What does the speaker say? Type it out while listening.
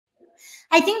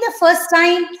I think the first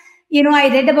time, I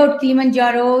read about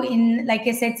Kilimanjaro in, like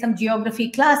I said, some geography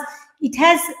class. It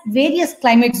has various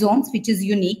climate zones, which is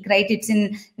unique, right? It's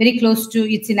in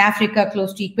Africa,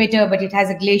 close to equator, but it has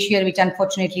a glacier, which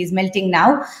unfortunately is melting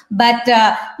now. But,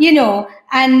 you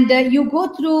go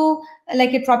through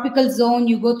like a tropical zone,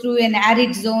 you go through an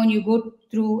arid zone, you go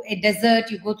through a desert,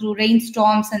 you go through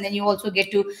rainstorms, and then you also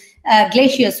get to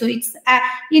glaciers. So it's,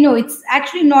 it's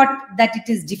actually not that it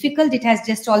is difficult. It has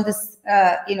just all this,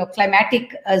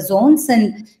 climatic zones,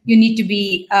 and you need to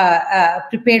be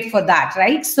prepared for that,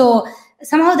 right? So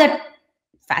somehow that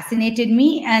fascinated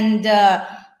me, and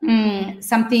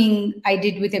something I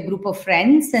did with a group of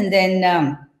friends, and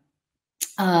then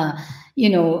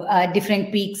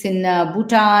different peaks in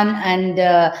Bhutan, and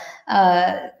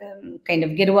kind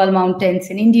of Girwal Mountains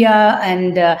in India.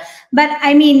 And but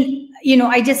I mean,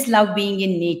 I just love being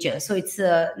in nature. So it's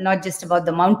not just about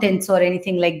the mountains or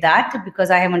anything like that, because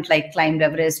I haven't like climbed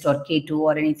Everest or K2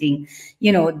 or anything,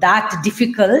 that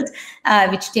difficult,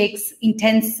 which takes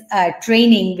intense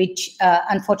training, which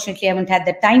unfortunately I haven't had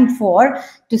the time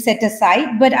to set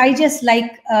aside. But I just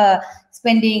like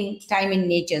spending time in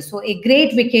nature. So a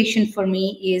great vacation for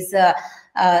me is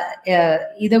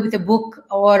either with a book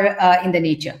or in the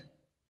nature.